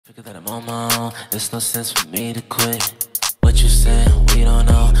Figure that I'm on my own, there's no sense for me to quit. What you saying, we don't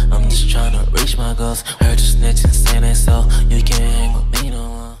know, I'm just trying to reach my goals. Heard you snitching, saying that so, you can't hang with me no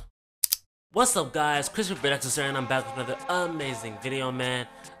more. What's up guys, Chris Production and I'm back with another amazing video, man.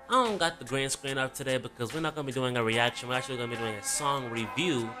 I don't got the green screen up today because we're not going to be doing a reaction, we're actually going to be doing a song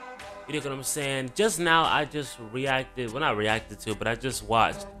review. You know what I'm saying? Just now I just reacted, well not reacted to, but I just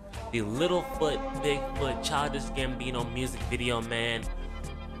watched the Littlefoot, Bigfoot, Childish Gambino music video, man.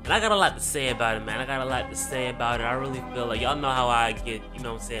 And I got a lot to say about it, man. I got a lot to say about it. I really feel like, y'all know how I get, you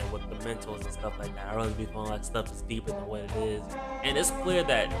know what I'm saying, with the mentals and stuff like that. I really be feeling like stuff is deeper than what it is. And it's clear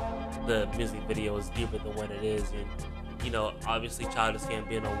that the music video is deeper than what it is. And, you know, obviously Childish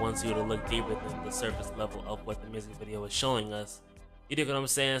Gambino wants you to look deeper than the surface level of what the music video is showing us. You dig what I'm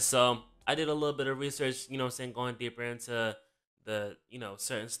saying? So I did a little bit of research, you know what I'm saying, going deeper into the, you know,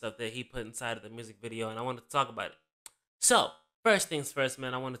 certain stuff that he put inside of the music video, and I wanted to talk about it. So, first things first,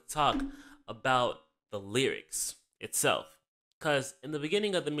 man, I want to talk about the lyrics itself. Because in the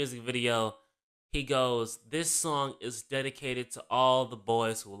beginning of the music video, he goes, this song is dedicated to all the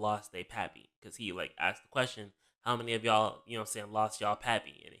boys who lost their pappy. Because he, like, asked the question, how many of y'all, you know what I'm saying, lost y'all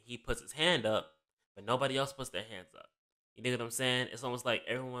pappy? And he puts his hand up, but nobody else puts their hands up. You know what I'm saying? It's almost like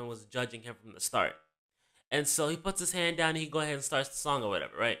everyone was judging him from the start. And so he puts his hand down and he go ahead and starts the song or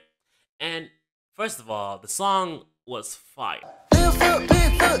whatever, right? And first of all, the song was fire.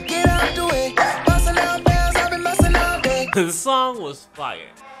 The song was fire.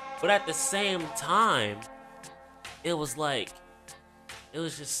 But at the same time, it was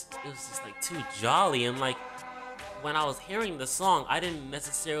just like too jolly. And like when I was hearing the song, I didn't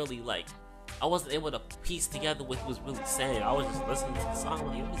necessarily I wasn't able to piece together what he was really saying. I was just listening to the song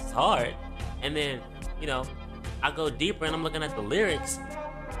like, this is hard. And then, you know, I go deeper and I'm looking at the lyrics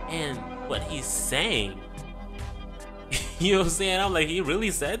and what he's saying. You know what I'm saying? I'm like, he really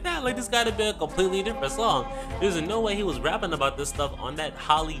said that? Like, this gotta be a completely different song. There's no way he was rapping about this stuff on that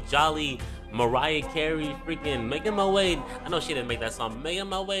holly jolly Mariah Carey freaking making my way. I know she didn't make that song, making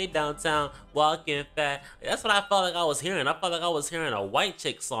my way downtown, walking fat. That's what I felt like I was hearing. I felt like I was hearing a white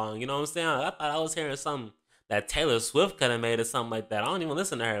chick song, you know what I'm saying? I thought I was hearing something that Taylor Swift could have made or something like that. I don't even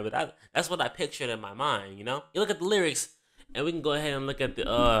listen to her, but that's what I pictured in my mind, you know? You look at the lyrics, and we can go ahead and look at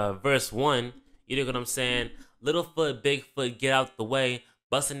the verse 1. You know what I'm saying? Littlefoot, Bigfoot, get out the way.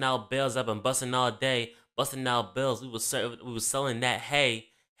 Busting out bills, I've been busting all day. Busting out bills, we was selling that hay.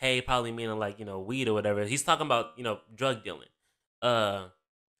 Hay probably meaning like, you know, weed or whatever. He's talking about, you know, drug dealing.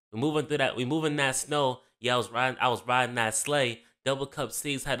 We moving that snow. Yeah, I was riding that sleigh. Double cup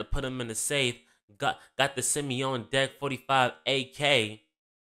seats, had to put them in the safe. Got the semi on deck, 45 AK.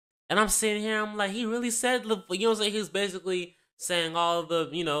 And I'm sitting here, I'm like, he really said, you know what I'm saying? He's basically saying all the,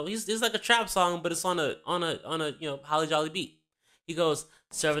 you know, it's like a trap song, but it's on a you know, holly jolly beat. He goes,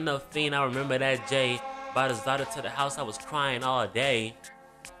 serving up fiend, I remember that J. Brought his daughter to the house, I was crying all day.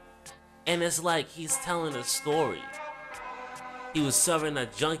 And it's like he's telling a story. He was serving a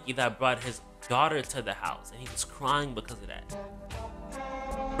junkie that brought his daughter to the house, and he was crying because of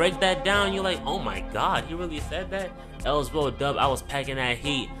that. Break that down, you're like, oh my god, he really said that? L's rolled up, I was packing that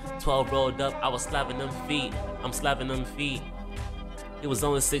heat. 12 rolled up, I was slapping them feet. I'm slapping them feet. He was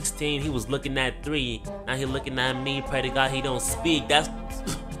only 16, he was looking at 3. Now he looking at me, pray to God he don't speak. That's,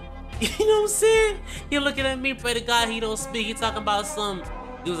 you know what I'm saying? He looking at me, pray to God he don't speak. He talking about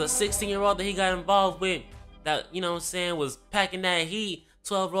he was a 16-year-old that he got involved with that, you know what I'm saying, was packing that heat.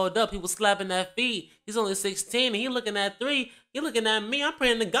 12 rolled up, he was slapping that feet. He's only 16 and he looking at 3. He looking at me, I'm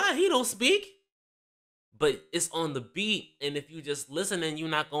praying to God he don't speak. But it's on the beat, and if you just listen, then you're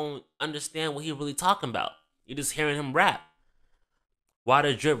not going to understand what he really talking about. You're just hearing him rap.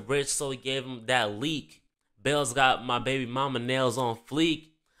 Water drip rich, so he gave him that leak. Bells got my baby mama nails on fleek.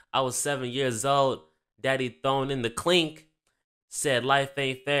 I was 7 years old, daddy thrown in the clink. Said life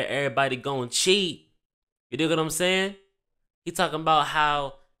ain't fair, everybody gon' cheat. You dig what I'm saying? He talking about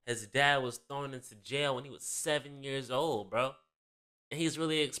how his dad was thrown into jail when he was 7 years old, bro. And he's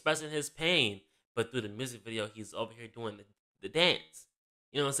really expressing his pain. But through the music video, he's over here doing the dance.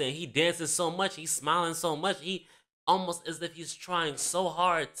 You know what I'm saying? He dances so much, he's smiling so much, he almost as if he's trying so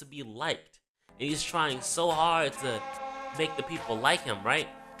hard to be liked. And he's trying so hard to make the people like him, right?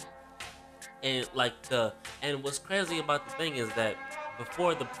 And and what's crazy about the thing is that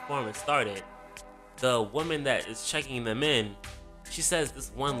before the performance started, the woman that is checking them in, she says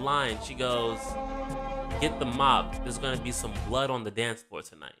this one line. She goes, "Get the mop. There's gonna be some blood on the dance floor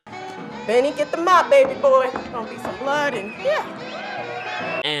tonight." Benny, get the mop, baby boy. There's gonna be some blood and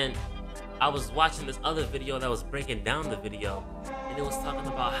yeah. And I was watching this other video that was breaking down the video, and it was talking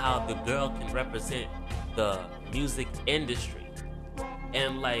about how the girl can represent the music industry.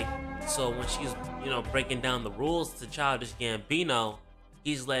 And like, so when she's, you know, breaking down the rules to Childish Gambino,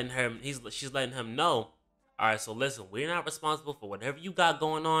 she's letting him know, all right, so listen, we're not responsible for whatever you got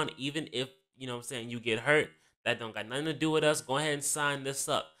going on, even if, you know what I'm saying, you get hurt. That don't got nothing to do with us. Go ahead and sign this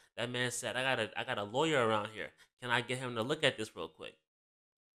up. That man said, I got a lawyer around here. Can I get him to look at this real quick?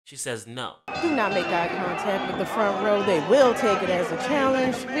 She says no. Do not make eye contact with the front row. They will take it as a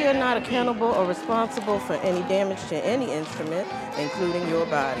challenge. We are not accountable or responsible for any damage to any instrument, including your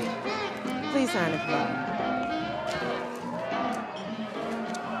body. Please sign it, Bob.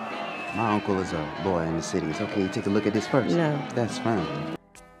 My uncle is a lawyer in the city. It's okay, you take a look at this first. No. That's fine.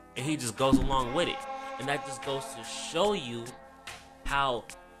 And he just goes along with it. And that just goes to show you how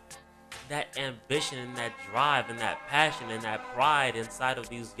that ambition and that drive and that passion and that pride inside of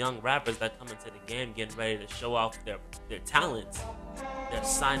these young rappers that come into the game getting ready to show off their talents. They're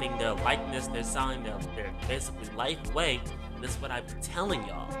signing their likeness, they're signing their basically life away. This is what I be telling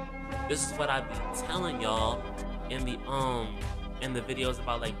y'all. This is what I be telling y'all in the videos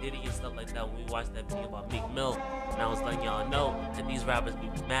about like Diddy and stuff like that. When we watched that video about Meek Mill, and I was letting y'all know that these rappers be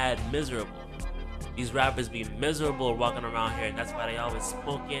mad miserable. These rappers be miserable walking around here, and that's why they always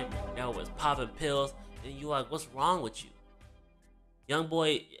smoking, they always popping pills, and you like, what's wrong with you? Young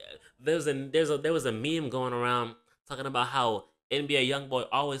boy, there was a meme going around talking about how NBA young boy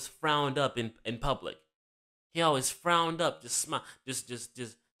always frowned up in public. He always frowned up, just smile, just.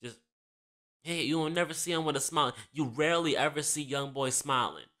 Hey, you will never see him with a smile. You rarely ever see young boy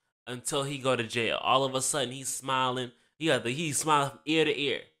smiling until he go to jail. All of a sudden, he's smiling. He's smiling from ear to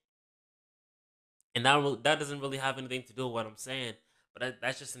ear. And that doesn't really have anything to do with what I'm saying, but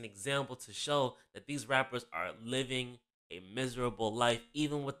that's just an example to show that these rappers are living a miserable life,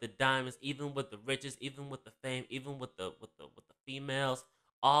 even with the diamonds, even with the riches, even with the fame, even with the females,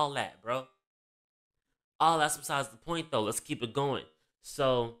 all that, bro. All that's besides the point, though. Let's keep it going.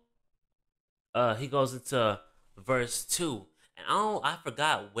 So, he goes into verse 2, and I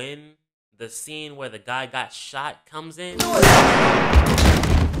forgot when the scene where the guy got shot comes in.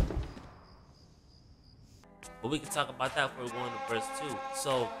 But we can talk about that before we go into verse 2.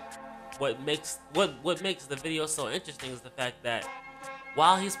 So what makes the video so interesting is the fact that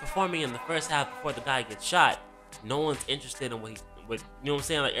while he's performing in the first half before the guy gets shot, no one's interested in what you know what I'm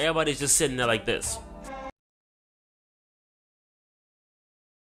saying? Like, everybody's just sitting there like this.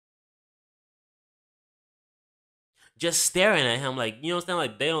 Just staring at him, like, you know what I'm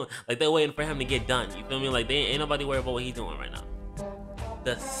saying? Like they're waiting for him to get done. You feel me? Like, ain't nobody worried about what he's doing right now.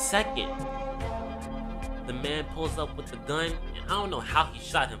 The second the man pulls up with the gun, and I don't know how he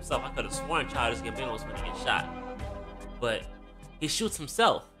shot himself. I could have sworn Childish Gambino was going to get shot. But he shoots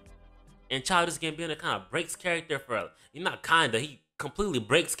himself. And Childish Gambino kind of breaks character he completely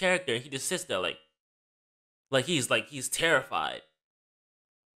breaks character, and he just sits there like he's terrified.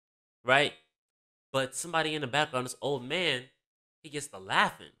 Right? But somebody in the background, this old man, he gets to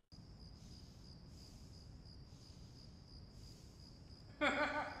laughing.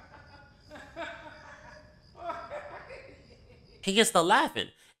 He gets to laughing.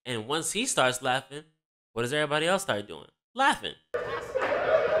 And once he starts laughing, what does everybody else start doing? Laughing.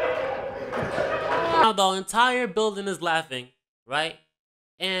 Now the entire building is laughing, right?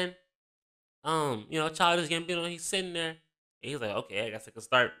 And you know, Childish Gambino, he's sitting there, and he's like, okay, I guess I can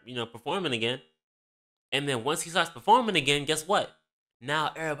start, you know, performing again. And then once he starts performing again, guess what?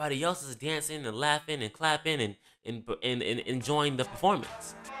 Now everybody else is dancing and laughing and clapping and enjoying the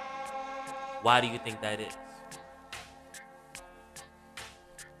performance. Why do you think that is?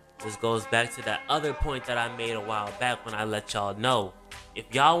 This goes back to that other point that I made a while back when I let y'all know. If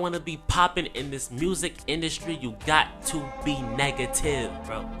y'all want to be popping in this music industry, you got to be negative,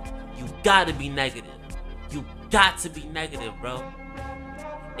 bro. You got to be negative. You got to be negative, bro.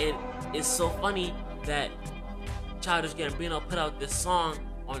 And it's so funny that Childish Gambino put out this song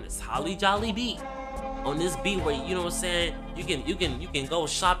on this holly jolly beat. On this beat where, you know what I'm saying, you can go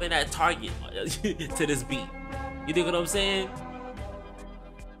shopping at Target to this beat. You dig what I'm saying?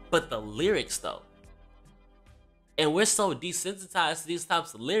 But the lyrics, though, and we're so desensitized to these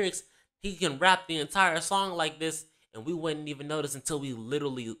types of lyrics, he can rap the entire song like this, and we wouldn't even notice until we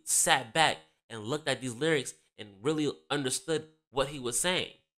literally sat back and looked at these lyrics and really understood what he was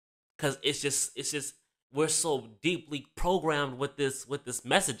saying. Cause it's just we're so deeply programmed with this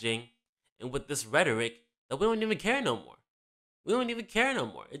messaging and with this rhetoric that we don't even care no more. We don't even care no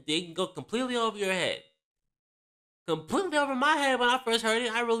more. It can go completely over your head. Completely over my head. When I first heard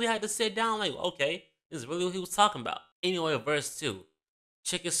it, I really had to sit down like, okay, this is really what he was talking about. Anyway, verse 2.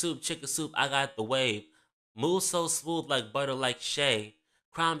 Chicken soup, I got the wave. Move so smooth like butter like Shay.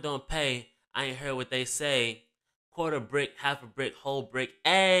 Crime don't pay, I ain't heard what they say. quarter brick, half a brick, whole brick.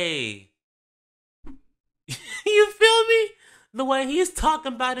 Hey, you feel me? The way he's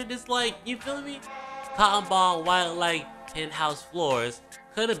talking about it is like, you feel me? Cotton ball, white light, penthouse floors.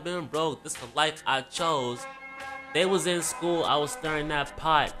 Could have been broke. This the life I chose. They was in school. I was stirring that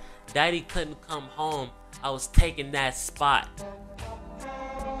pot. Daddy couldn't come home. I was taking that spot.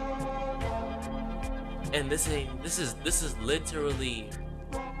 And this is literally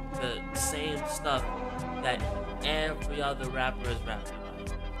the same stuff that every other rapper is rapping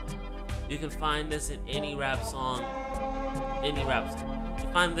about. You can find this in any rap song. Any rap song. You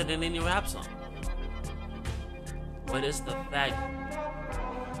find it in any rap song. But it's the fact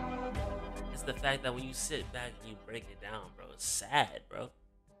that when you sit back and you break it down, bro, it's sad, bro.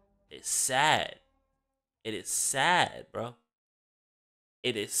 It's sad. It is sad, bro.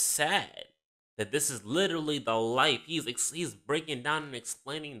 It is sad that this is literally the life. He's breaking down and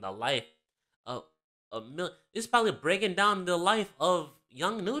explaining the life of It's probably breaking down the life of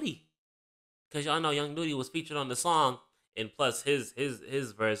Young Nudy, because y'all know Young Nudy was featured on the song, and plus his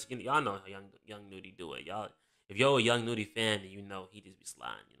verse. Y'all know how Young Nudy do it. Y'all, if you're a Young Nudy fan, then you know he just be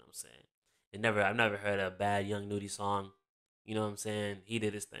sliding. You know what I'm saying? I've never heard a bad Young Nudy song. You know what I'm saying? He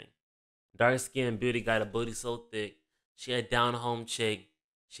did his thing. Dark skin beauty got a booty so thick. She a down home chick.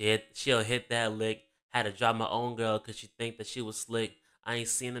 She'll hit that lick. Had to drop my own girl cause she think that she was slick. I ain't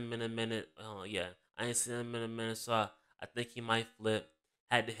seen him in a minute. Oh yeah, I ain't seen him in a minute, so I think he might flip.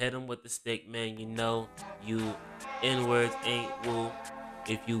 Had to hit him with the stick, man. You know you N-words ain't woo.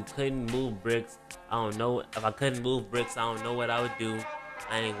 If you couldn't move bricks, I don't know. If I couldn't move bricks, I don't know what I would do.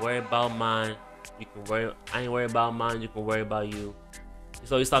 I ain't worried about mine. I ain't worried about mine. You can worry about you.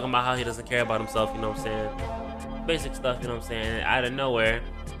 So he's talking about how he doesn't care about himself. You know what I'm saying? Basic stuff. You know what I'm saying? Out of nowhere,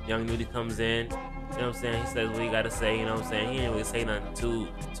 Young Nudy comes in. You know what I'm saying? He says what he gotta say. You know what I'm saying? He didn't really say nothing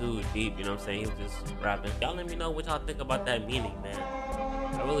too deep. You know what I'm saying? He was just rapping. Y'all let me know what y'all think about that meaning, man.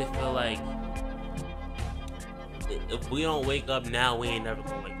 I really feel like if we don't wake up now, we ain't never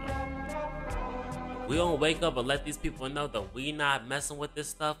gonna wake up. If we don't wake up and let these people know that we not messing with this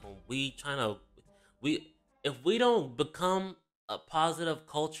stuff, and if we don't become a positive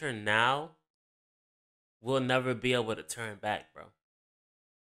culture now, we'll never be able to turn back, bro.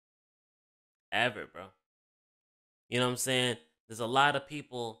 Ever, bro. You know what I'm saying? There's a lot of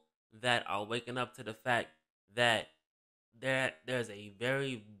people that are waking up to the fact that there's a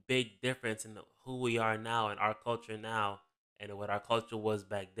very big difference in who we are now and our culture now and what our culture was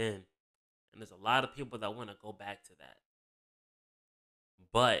back then. And there's a lot of people that want to go back to that.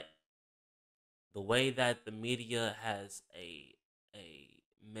 But the way that the media has a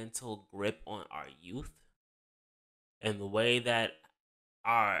mental grip on our youth, and the way that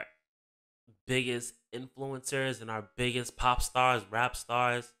our biggest influencers and our biggest pop stars, rap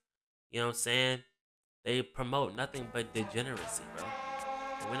stars, you know what I'm saying, they promote nothing but degeneracy, bro.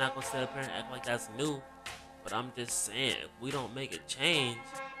 And we're not gonna sit up here and act like that's new, but I'm just saying, if we don't make a change,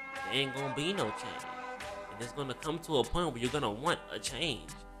 there ain't gonna be no change. And it's gonna come to a point where you're gonna want a change.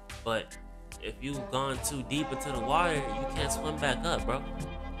 But if you've gone too deep into the water, you can't swim back up, bro.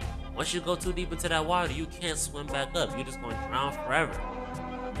 Once you go too deep into that water, you can't swim back up. You're just gonna drown forever.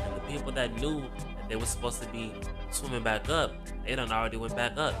 And the people that knew that they were supposed to be swimming back up, they done already went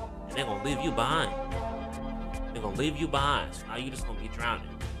back up. And they're gonna leave you behind. They're gonna leave you behind. So now you're just gonna be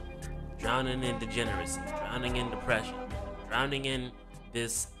drowning. Drowning in degeneracy, drowning in depression, drowning in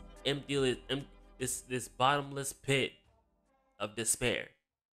this this bottomless pit of despair.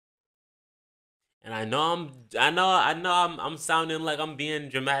 And I know I'm sounding like I'm being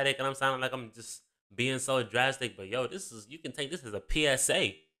dramatic, and I'm sounding like I'm just being so drastic, but yo, you can take this as a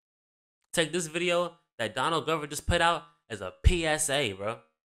PSA. Take this video that Donald Glover just put out as a PSA, bro.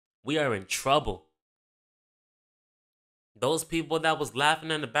 We are in trouble. Those people that was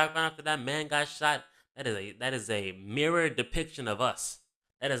laughing in the background after that man got shot, that is a mirror depiction of us.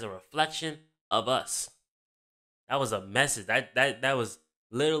 That is a reflection of us. That was a message. That was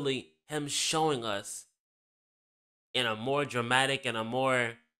literally him showing us in a more dramatic and a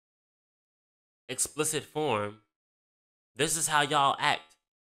more explicit form. This is how y'all act.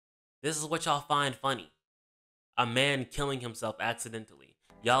 This is what y'all find funny. A man killing himself accidentally.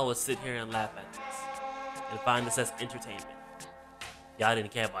 Y'all would sit here and laugh at this and find this as entertainment. Y'all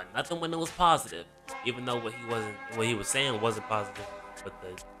didn't care about nothing when it was positive, even though what he was saying wasn't positive. But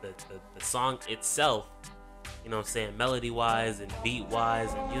the song itself, you know what I'm saying, melody wise and beat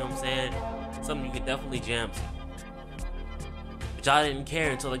wise, and you know what I'm saying, something you could definitely jam to. But y'all didn't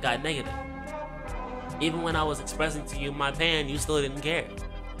care until it got negative. Even when I was expressing to you my pain, you still didn't care.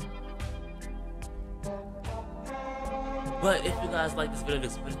 But if you guys like this video,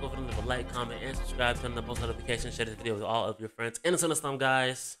 please go ahead and leave a like, comment, and subscribe. Turn on the post notifications. Share this video with all of your friends. And until next time,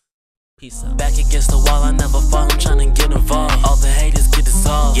 guys. Peace out. Back against the wall, I never fall. I'm tryna get involved. All the haters get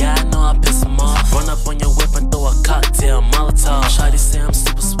dissolved. Yeah, I know I piss them off. Run up on your whip and throw a cocktail, Molotov. Shawty say I'm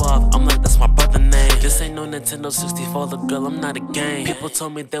super suave. I'm like, that's my brother name. This ain't no Nintendo 64, the girl, I'm not a game. People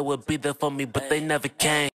told me they would be there for me, but they never came.